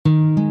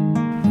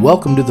and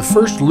welcome to the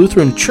First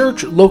Lutheran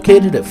Church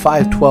located at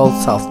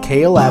 512 South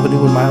Cale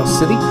Avenue in Miles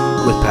City,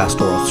 with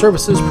pastoral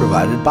services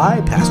provided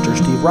by Pastor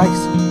Steve Rice.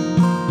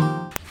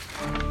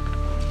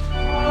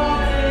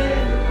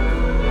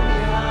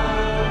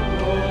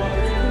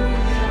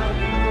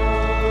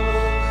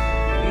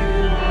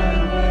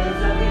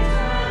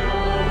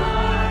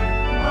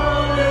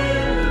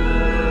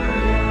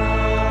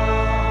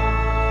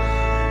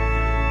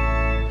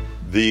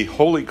 The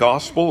Holy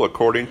Gospel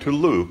according to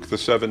Luke, the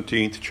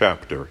 17th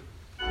chapter.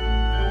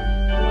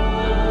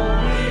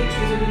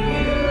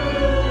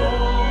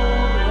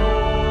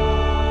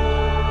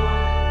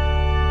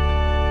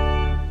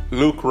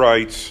 Luke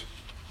writes,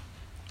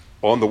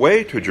 "On the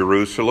way to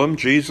Jerusalem,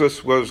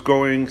 Jesus was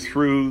going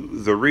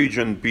through the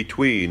region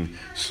between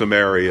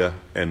Samaria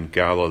and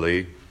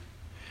Galilee.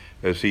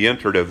 As he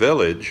entered a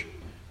village,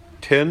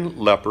 10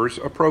 lepers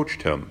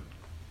approached him.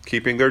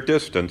 Keeping their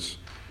distance,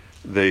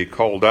 they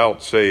called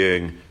out,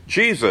 saying,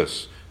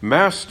 'Jesus,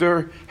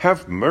 Master,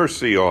 have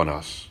mercy on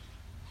us.'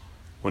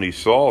 When he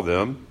saw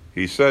them,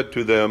 he said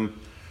to them,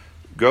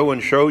 'Go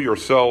and show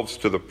yourselves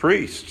to the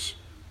priests.'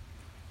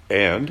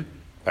 And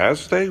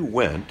as they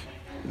went,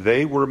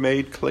 they were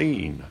made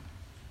clean.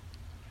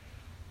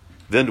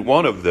 Then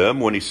one of them,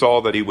 when he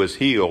saw that he was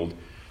healed,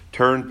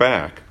 turned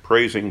back,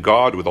 praising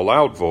God with a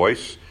loud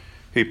voice.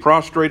 He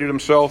prostrated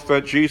himself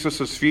at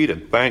Jesus' feet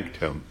and thanked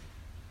him.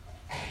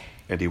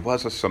 And he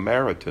was a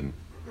Samaritan.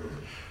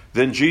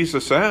 Then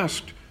Jesus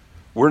asked,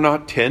 'Were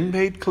not 10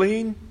 made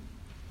clean?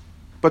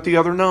 But the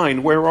other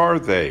 9, where are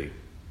they?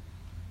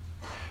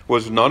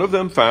 Was none of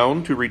them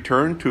found to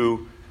return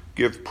to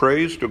give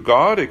praise to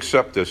God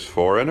except this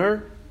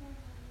foreigner?'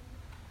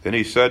 Then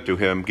he said to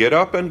him, 'Get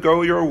up and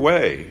go your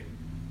way.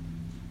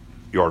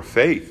 Your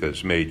faith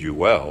has made you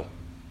well.'"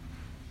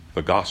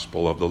 The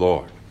Gospel of the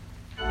Lord.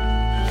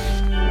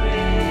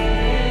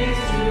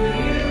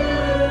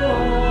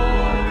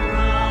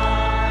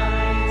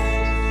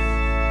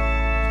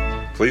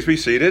 Please be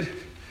seated.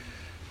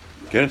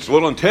 Again, it's a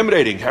little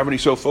intimidating having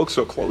these folks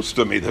so close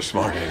to me this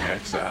morning.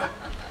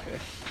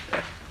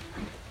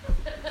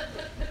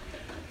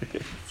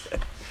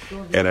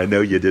 And I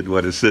know you didn't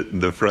want to sit in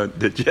the front,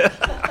 did you?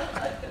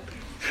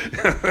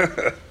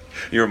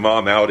 Your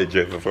mom outed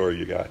you before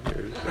you got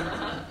here.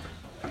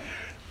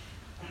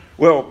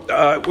 Well,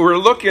 we're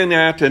looking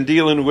at and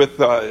dealing with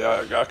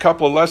a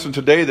couple of lessons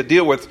today that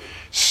deal with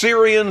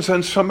Syrians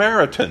and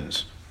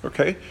Samaritans.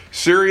 Okay?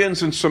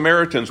 Syrians and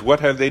Samaritans,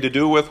 what have they to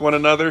do with one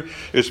another?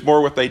 It's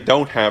more what they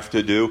don't have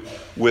to do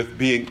with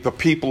being the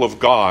people of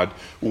God.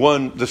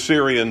 One, the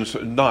Syrians,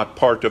 not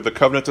part of the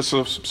covenant.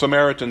 The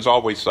Samaritans,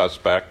 always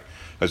suspect,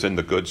 as in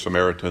the Good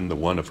Samaritan, the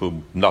one of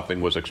whom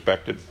nothing was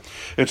expected.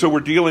 And so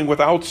we're dealing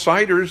with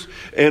outsiders,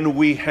 and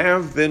we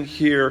have then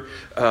here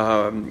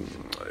an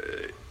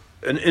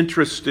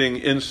interesting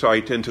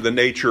insight into the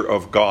nature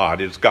of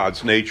God. It's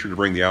God's nature to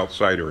bring the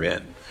outsider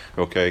in.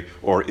 Okay,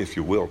 or if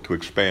you will, to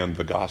expand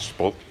the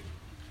gospel.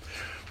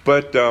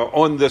 But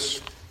on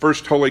this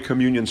First Holy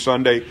Communion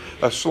Sunday,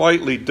 a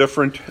slightly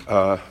different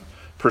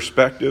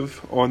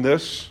perspective on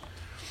this.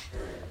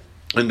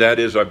 And that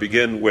is, I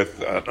begin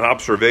with an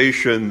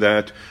observation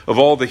that of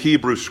all the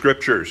Hebrew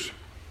scriptures,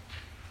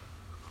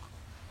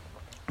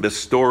 the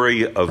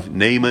story of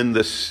Naaman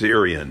the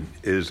Syrian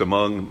is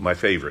among my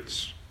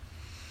favorites.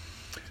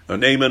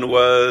 Naaman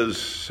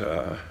was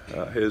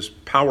his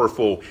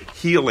powerful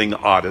healing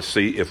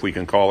odyssey, if we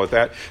can call it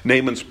that.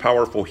 Naaman's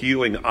powerful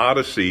healing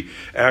odyssey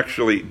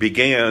actually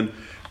began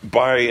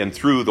by and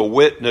through the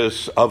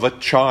witness of a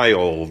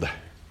child.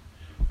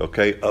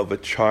 Okay, of a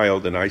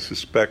child, and I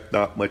suspect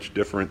not much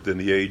different than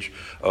the age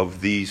of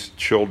these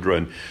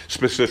children.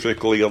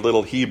 Specifically, a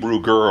little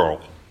Hebrew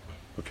girl.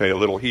 Okay, a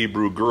little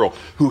Hebrew girl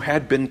who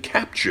had been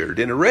captured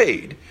in a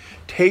raid,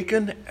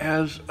 taken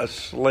as a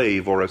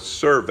slave or a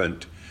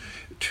servant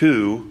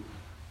to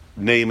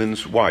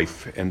Naaman's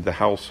wife and the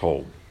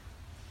household.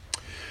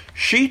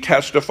 She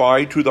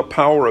testified to the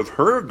power of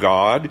her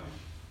God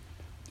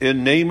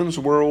in Naaman's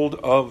world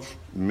of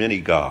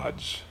many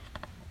gods.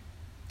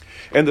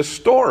 And the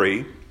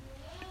story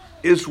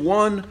is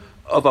one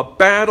of a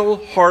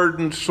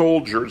battle-hardened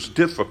soldier's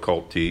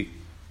difficulty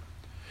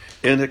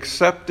in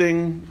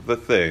accepting the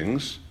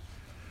things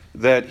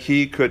that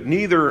he could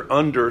neither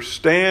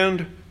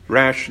understand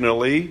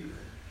rationally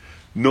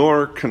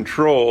nor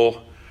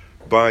control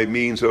by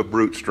means of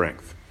brute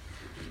strength.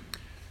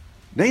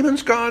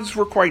 Naaman's gods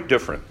were quite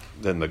different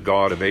than the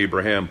God of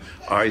Abraham,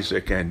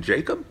 Isaac, and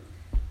Jacob.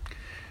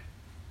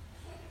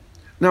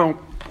 Now,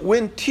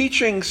 when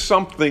teaching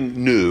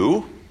something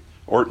new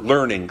or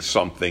learning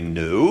something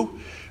new,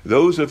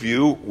 those of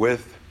you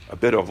with a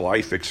bit of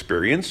life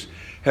experience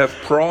have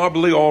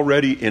probably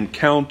already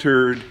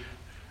encountered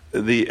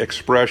the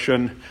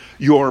expression,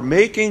 "You're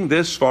making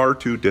this far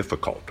too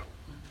difficult."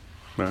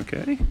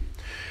 Okay?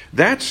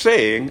 That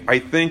saying, I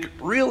think,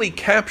 really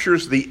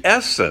captures the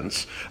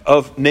essence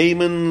of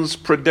Naaman's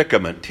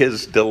predicament,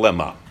 his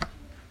dilemma.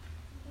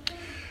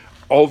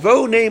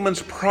 Although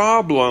Naaman's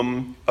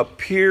problem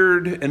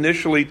appeared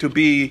initially to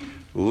be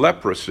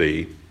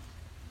leprosy,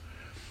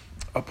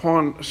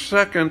 Upon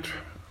second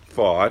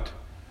thought,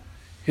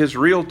 his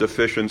real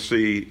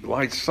deficiency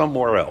lies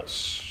somewhere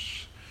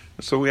else.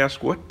 So we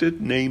ask, what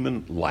did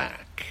Naaman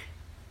lack?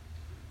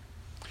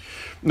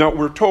 Now,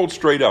 we're told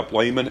straight up,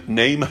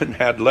 Naaman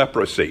had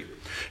leprosy.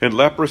 And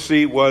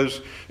leprosy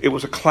was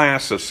a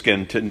class of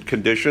skin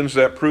conditions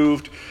that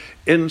proved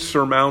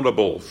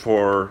insurmountable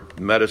for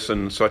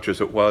medicine such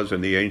as it was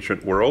in the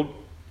ancient world.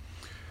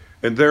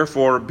 And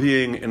therefore,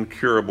 being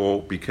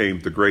incurable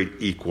became the great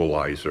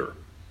equalizer.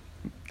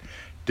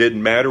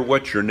 Didn't matter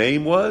what your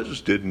name was,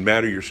 didn't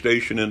matter your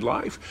station in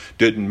life,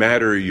 didn't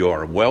matter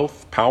your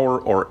wealth, power,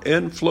 or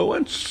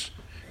influence.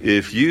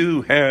 If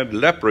you had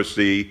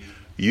leprosy,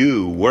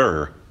 you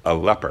were a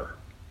leper.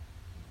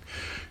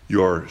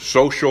 Your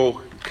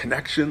social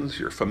connections,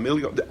 your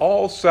familial,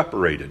 all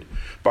separated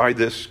by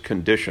this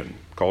condition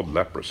called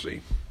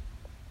leprosy.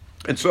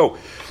 And so,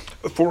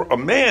 for a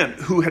man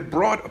who had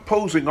brought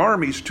opposing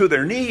armies to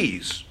their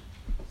knees,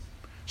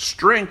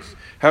 strength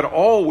had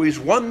always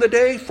won the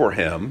day for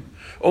him,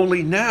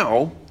 only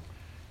now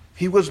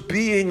he was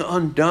being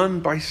undone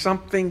by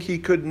something he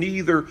could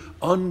neither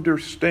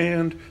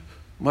understand,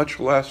 much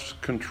less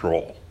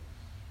control.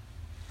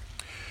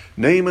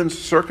 Naaman's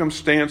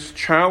circumstance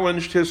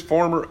challenged his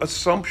former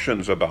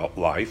assumptions about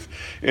life,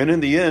 and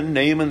in the end,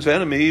 Naaman's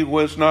enemy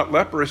was not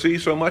leprosy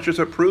so much as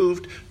it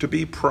proved to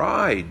be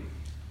pride.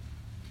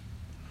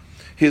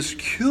 His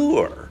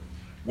cure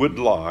would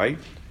lie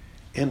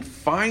in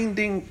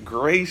finding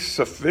grace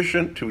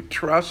sufficient to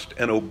trust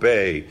and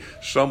obey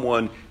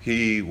someone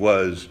he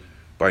was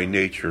by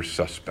nature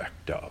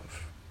suspect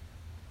of.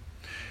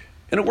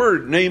 In a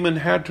word, Naaman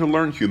had to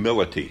learn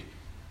humility.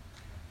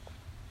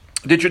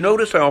 Did you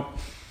notice how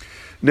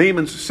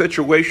Naaman's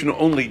situation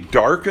only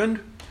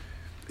darkened,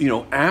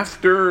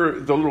 after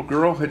the little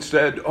girl had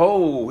said,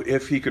 "Oh,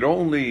 if he could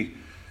only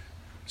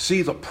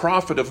see the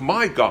prophet of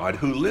my God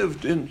who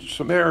lived in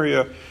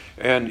Samaria,"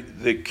 and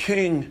the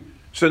king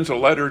sends a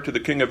letter to the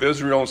king of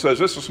Israel and says,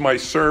 "This is my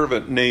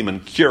servant Naaman,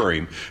 cure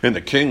him." And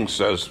the king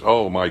says,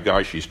 "Oh my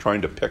gosh, he's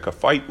trying to pick a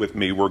fight with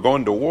me. We're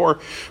going to war."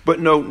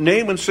 But no,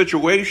 Naaman's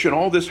situation,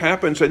 all this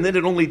happens, and then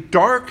it only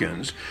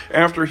darkens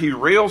after he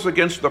rails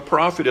against the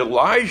prophet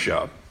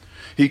Elijah.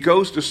 He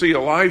goes to see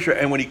Elijah,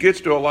 and when he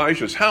gets to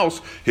Elijah's house,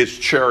 his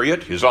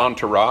chariot, his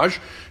entourage,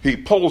 he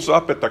pulls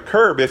up at the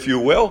curb, if you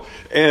will,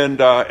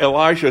 and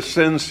Elijah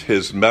sends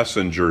his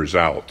messengers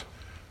out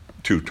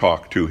to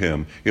talk to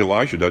him.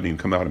 Elijah doesn't even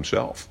come out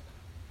himself.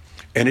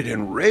 And it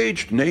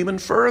enraged Naaman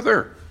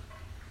further.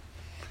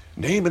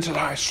 Naaman said,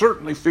 "I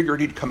certainly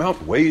figured he'd come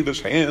out, wave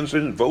his hands,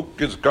 and invoke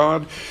his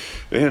God."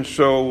 And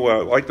so,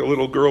 like the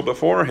little girl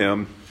before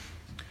him,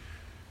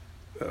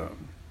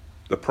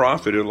 the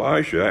prophet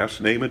Elijah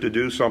asked Naaman to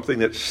do something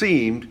that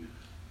seemed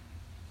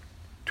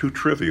too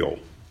trivial,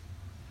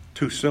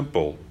 too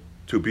simple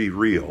to be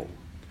real.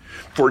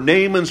 For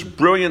Naaman's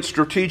brilliant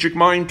strategic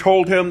mind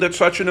told him that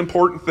such an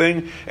important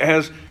thing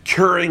as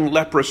curing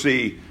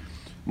leprosy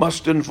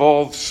must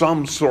involve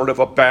some sort of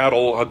a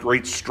battle, a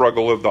great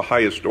struggle of the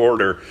highest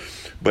order.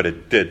 But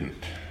it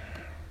didn't,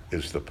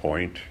 is the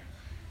point.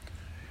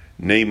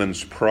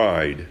 Naaman's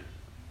pride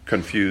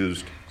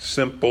confused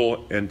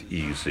simple and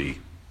easy.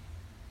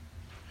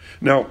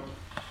 Now,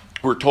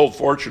 we're told,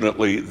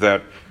 fortunately,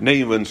 that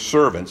Naaman's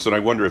servants, and I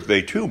wonder if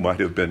they too might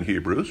have been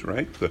Hebrews,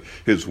 right?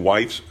 His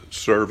wife's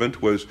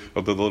servant was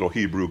the little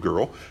Hebrew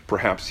girl.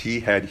 Perhaps he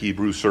had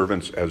Hebrew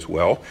servants as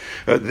well.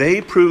 They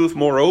proved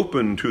more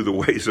open to the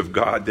ways of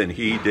God than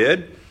he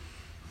did.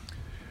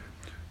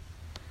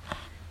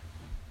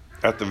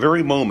 At the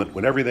very moment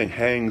when everything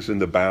hangs in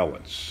the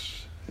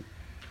balance,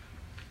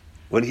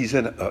 when he's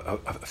in a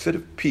fit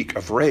of pique,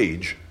 of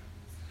rage,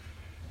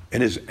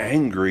 and is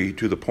angry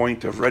to the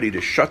point of ready to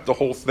shut the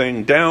whole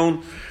thing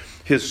down,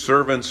 his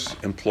servants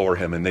implore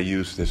him, and they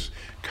use this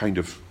kind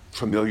of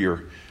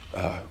familiar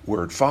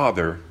word,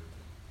 "Father."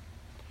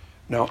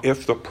 Now,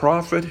 if the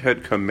prophet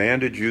had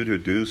commanded you to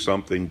do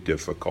something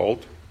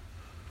difficult,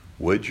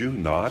 would you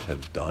not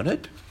have done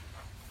it?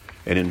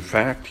 And in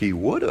fact, he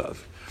would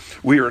have.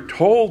 We are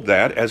told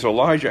that, as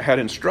Elijah had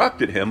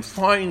instructed him,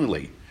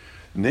 finally,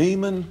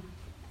 Naaman,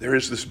 there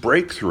is this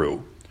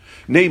breakthrough.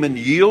 Naaman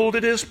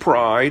yielded his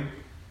pride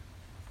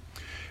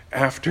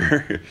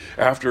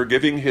after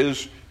giving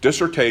his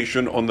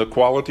dissertation on the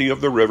quality of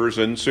the rivers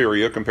in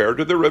Syria compared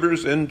to the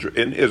rivers in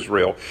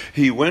Israel.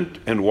 He went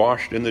and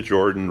washed in the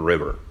Jordan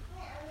River.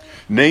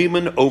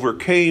 Naaman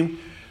overcame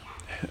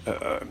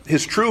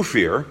his true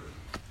fear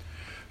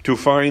to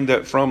find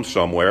that from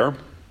somewhere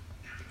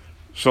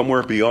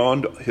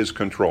beyond his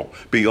control,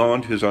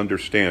 beyond his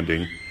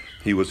understanding,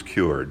 he was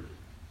cured.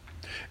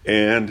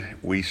 And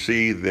we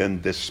see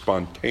then this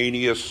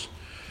spontaneous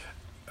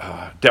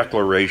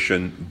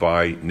declaration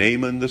by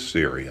Naaman the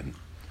Syrian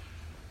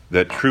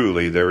that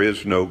truly there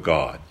is no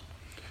God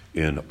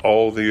in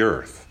all the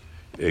earth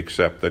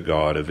except the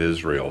God of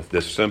Israel.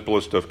 This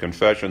simplest of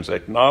confessions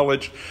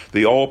acknowledged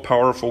the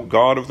all-powerful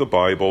God of the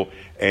Bible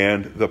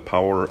and the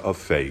power of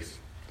faith.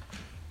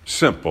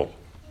 Simple,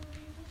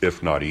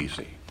 if not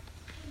easy.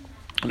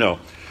 Now,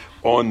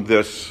 on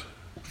this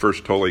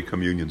First Holy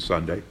Communion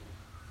Sunday,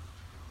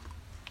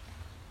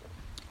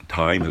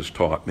 time has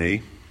taught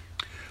me,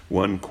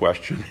 one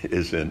question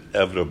is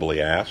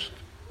inevitably asked,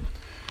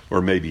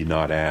 or maybe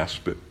not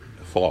asked, but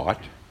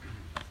thought.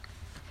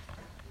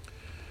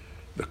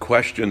 The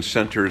question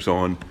centers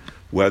on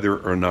whether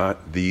or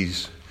not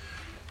these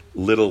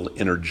little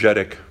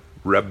energetic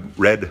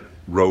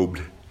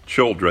red-robed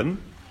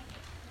children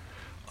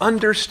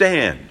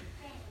understand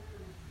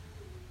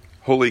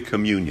Holy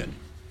Communion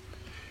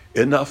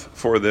enough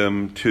for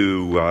them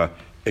to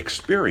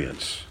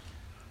experience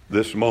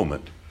this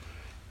moment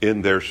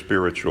in their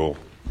spiritual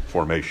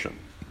formation.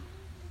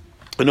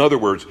 In other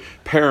words,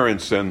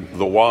 parents and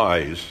the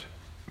wise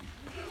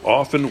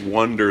often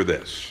wonder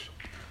this: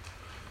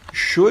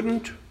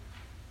 shouldn't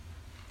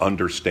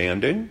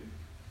understanding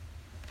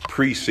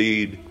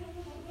precede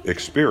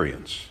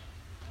experience?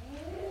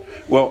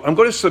 Well, I'm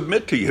going to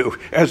submit to you,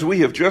 as we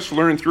have just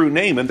learned through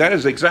Naaman, that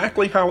is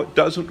exactly how it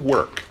doesn't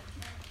work.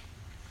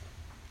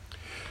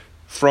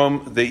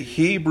 From the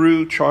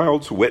Hebrew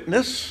child's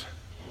witness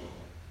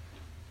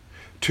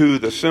to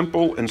the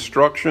simple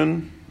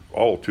instruction,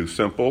 all too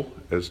simple,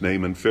 as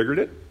Naaman figured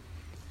it,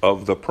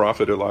 of the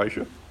prophet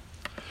Elijah,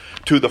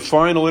 to the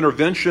final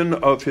intervention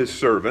of his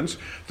servants,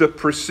 the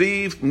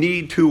perceived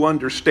need to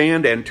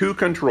understand and to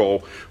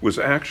control was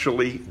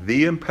actually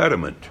the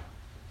impediment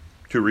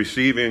to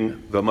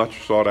receiving the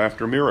much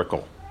sought-after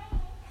miracle.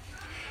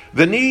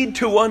 The need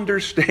to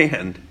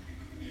understand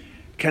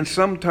can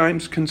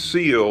sometimes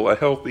conceal a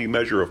healthy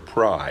measure of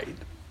pride.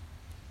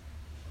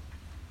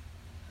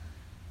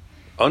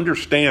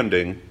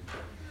 Understanding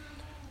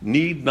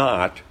need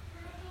not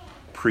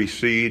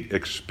precede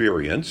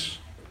experience.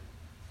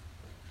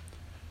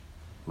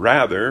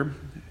 Rather,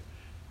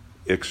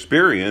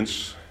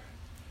 experience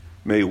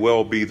may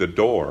well be the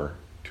door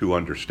to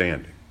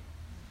understanding.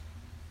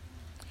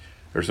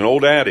 There's an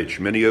old adage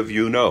many of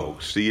you know,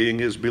 seeing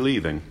is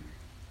believing.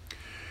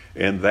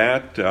 And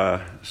that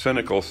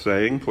cynical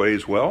saying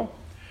plays well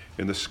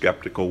in the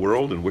skeptical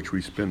world in which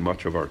we spend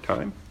much of our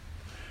time.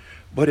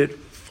 But it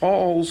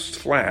falls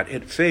flat,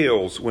 it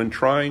fails when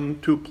trying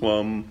to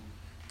plumb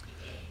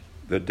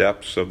the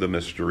depths of the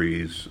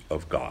mysteries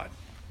of God.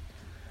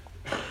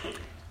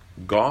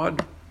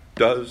 God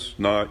does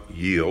not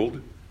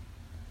yield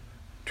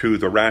to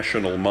the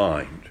rational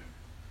mind,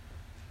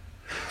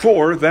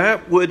 for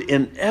that would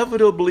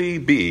inevitably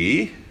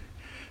be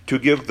to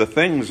give the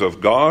things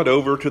of God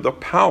over to the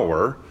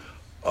power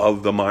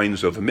of the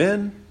minds of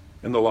men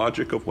and the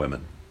logic of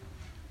women.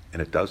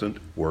 And it doesn't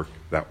work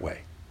that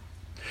way.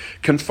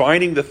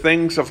 Confining the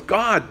things of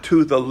God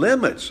to the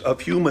limits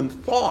of human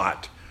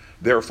thought,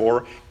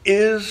 therefore,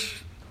 is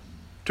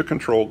to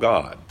control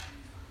God.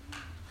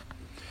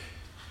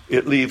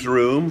 It leaves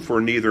room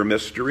for neither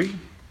mystery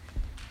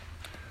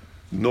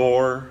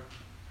nor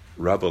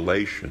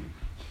revelation.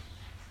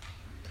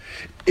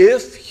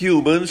 If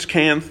humans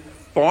can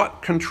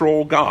thought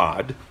control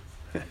God,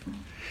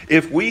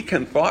 if we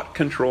can thought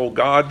control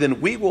God, then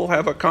we will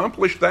have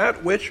accomplished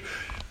that which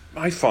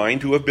I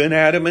find to have been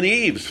Adam and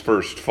Eve's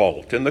first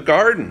fault in the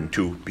garden,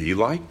 to be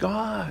like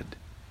God.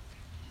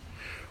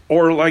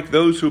 Or like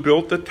those who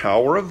built the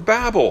Tower of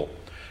Babel,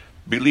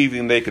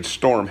 believing they could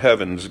storm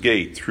heaven's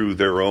gate through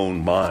their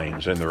own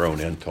minds and their own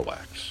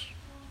intellects.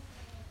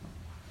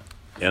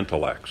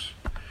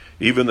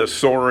 Even the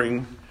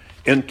soaring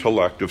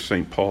intellect of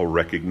St. Paul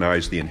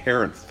recognized the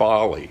inherent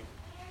folly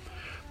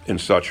in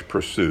such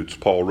pursuits.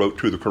 Paul wrote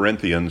to the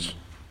Corinthians,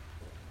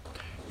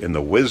 "In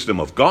the wisdom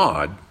of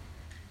God,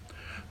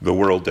 the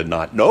world did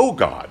not know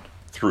God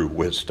through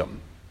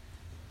wisdom."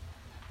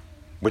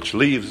 Which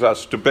leaves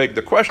us to beg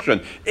the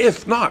question,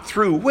 if not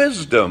through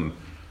wisdom,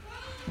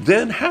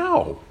 then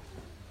how?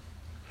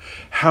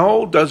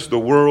 How does the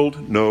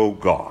world know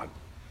God?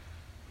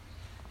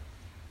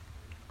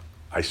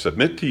 I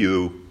submit to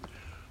you,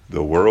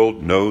 the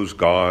world knows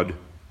God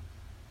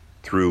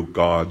through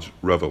God's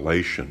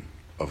revelation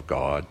of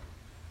God.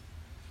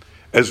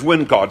 As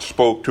when God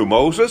spoke to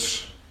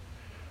Moses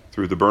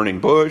through the burning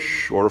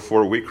bush, or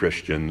for we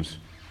Christians,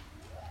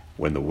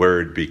 when the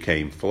Word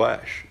became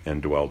flesh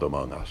and dwelled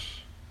among us.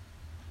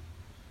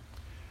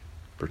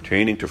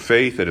 Pertaining to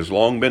faith, it has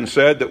long been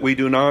said that we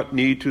do not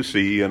need to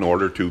see in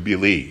order to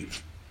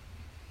believe.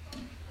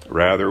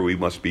 Rather, we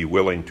must be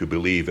willing to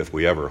believe if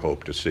we ever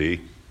hope to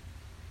see.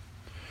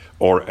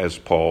 Or, as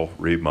Paul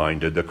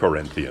reminded the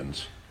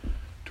Corinthians,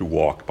 to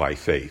walk by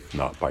faith,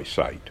 not by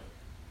sight.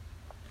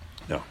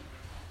 Now,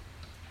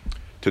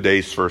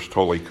 today's First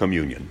Holy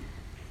Communion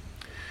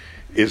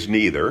is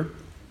neither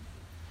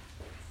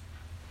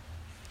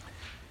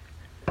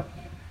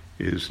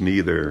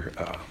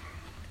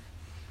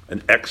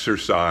an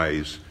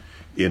exercise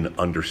in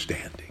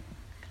understanding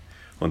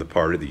on the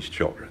part of these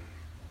children.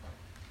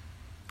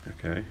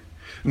 Okay?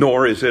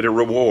 Nor is it a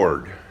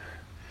reward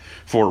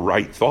for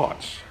right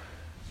thoughts.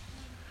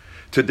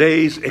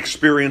 Today's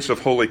experience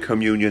of Holy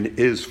Communion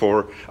is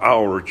for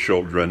our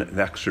children an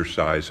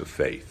exercise of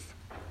faith.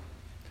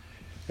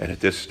 And at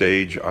this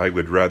stage, I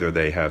would rather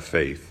they have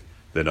faith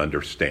than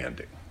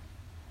understanding.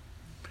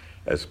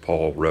 As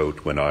Paul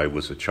wrote, when I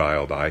was a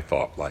child, I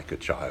thought like a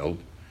child.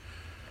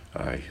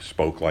 I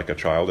spoke like a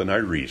child and I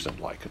reasoned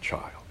like a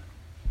child.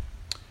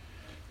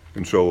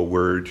 And so a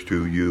word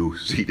to you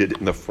seated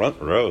in the front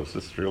rows.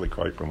 This is really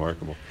quite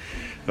remarkable,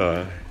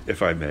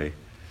 if I may.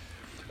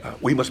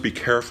 We must be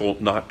careful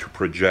not to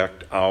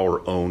project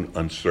our own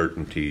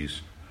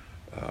uncertainties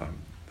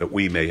that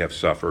we may have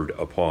suffered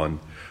upon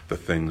the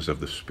things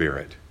of the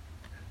Spirit.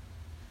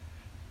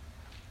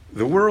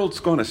 The world's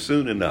going to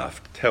soon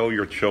enough tell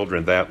your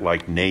children that,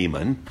 like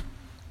Naaman.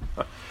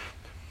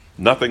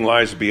 Nothing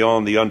lies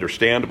beyond the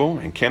understandable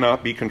and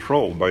cannot be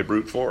controlled by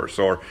brute force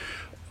or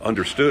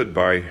understood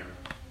by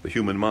the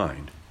human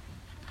mind.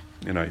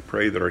 And I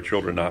pray that our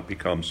children not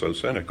become so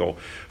cynical,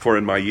 for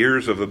in my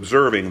years of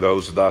observing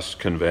those thus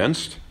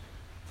convinced,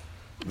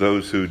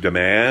 those who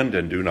demand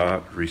and do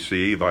not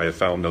receive, I have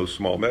found no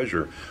small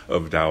measure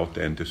of doubt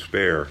and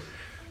despair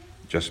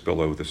just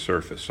below the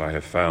surface. I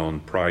have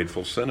found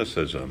prideful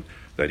cynicism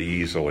that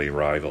easily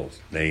rivals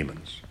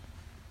Naaman's.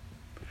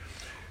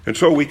 And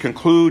so we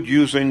conclude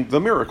using the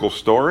miracle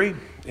story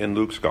in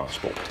Luke's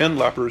gospel. 10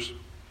 lepers.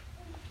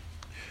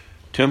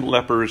 10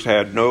 lepers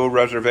had no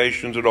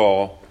reservations at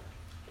all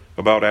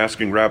about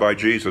asking Rabbi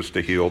Jesus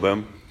to heal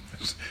them,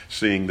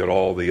 seeing that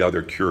all the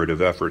other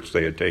curative efforts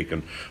they had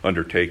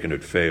undertaken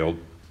had failed.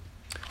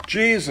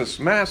 Jesus,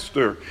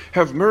 Master,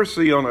 have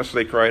mercy on us,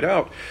 they cried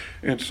out.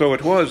 And so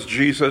it was,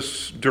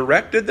 Jesus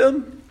directed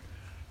them,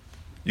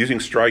 using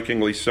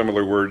strikingly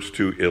similar words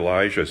to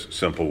Elijah's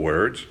simple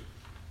words.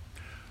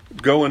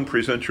 Go and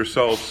present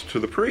yourselves to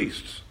the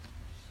priests.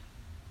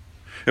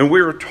 And we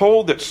are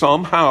told that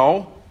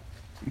somehow,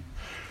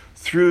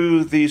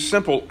 through these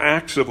simple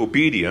acts of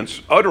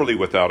obedience, utterly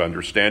without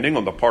understanding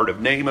on the part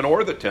of Naaman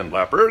or the 10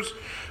 lepers,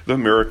 the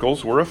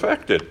miracles were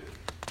effected.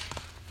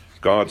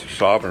 God's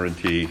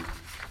sovereignty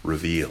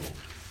revealed.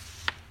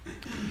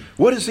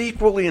 What is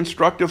equally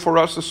instructive for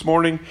us this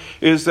morning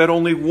is that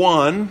only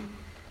one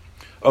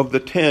of the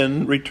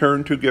 10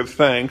 returned to give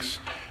thanks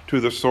to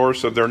the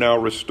source of their now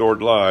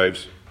restored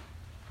lives.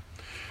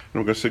 And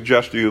I'm going to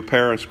suggest to you,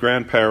 parents,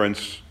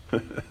 grandparents,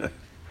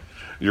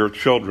 your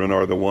children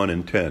are the 1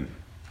 in 10.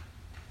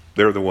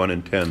 They're the 1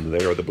 in 10.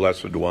 They are the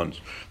blessed ones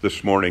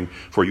this morning,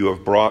 for you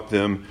have brought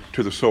them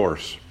to the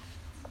source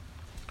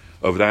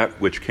of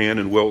that which can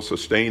and will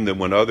sustain them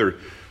when other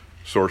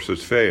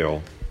sources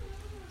fail.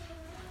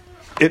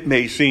 It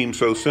may seem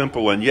so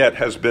simple, and yet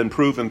has been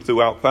proven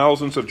throughout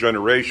thousands of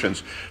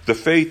generations. The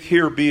faith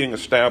here being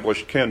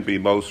established can be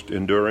most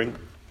enduring.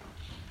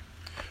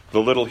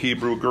 The little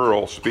Hebrew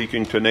girl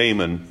speaking to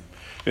Naaman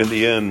in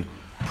the end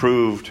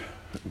proved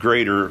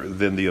greater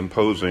than the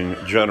imposing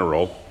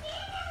general.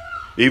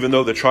 Even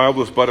though the child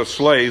was but a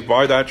slave,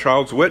 by that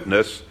child's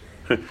witness,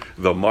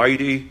 the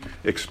mighty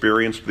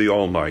experienced the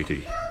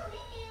Almighty.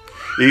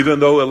 Even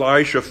though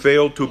Elisha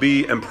failed to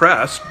be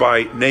impressed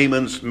by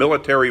Naaman's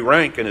military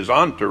rank and his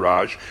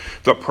entourage,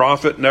 the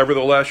prophet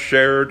nevertheless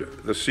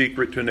shared the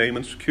secret to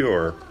Naaman's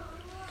cure.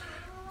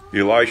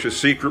 Elisha's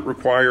secret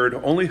required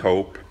only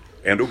hope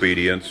and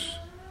obedience,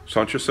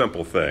 such a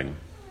simple thing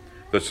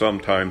that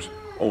sometimes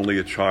only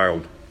a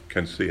child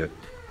can see it.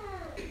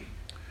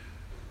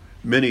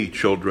 Many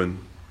children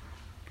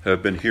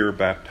have been here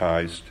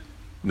baptized,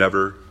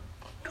 never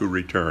to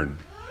return.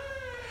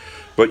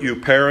 But you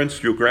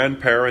parents, you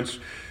grandparents,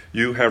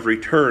 you have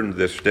returned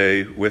this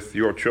day with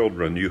your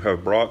children. You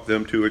have brought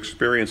them to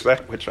experience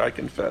that which I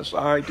confess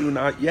I do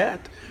not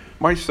yet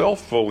myself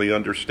fully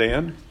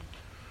understand,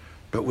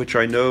 but which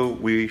I know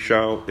we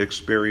shall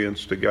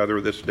experience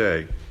together this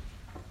day.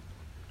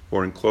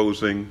 For in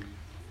closing,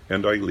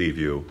 and I leave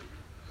you,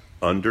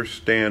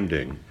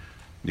 understanding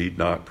need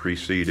not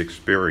precede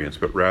experience,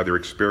 but rather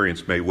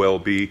experience may well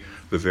be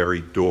the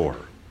very door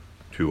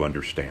to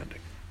understanding.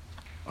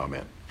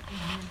 Amen.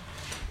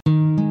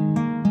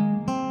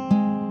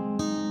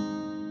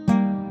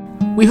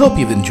 We hope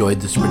you've enjoyed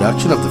this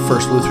production of the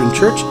First Lutheran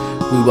Church.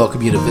 We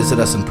welcome you to visit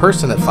us in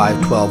person at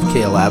 512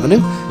 Kale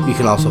Avenue. You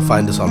can also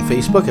find us on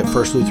Facebook at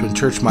First Lutheran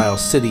Church, Miles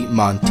City,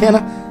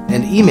 Montana,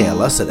 and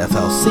email us at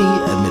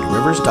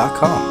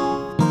flc@midrivers.com.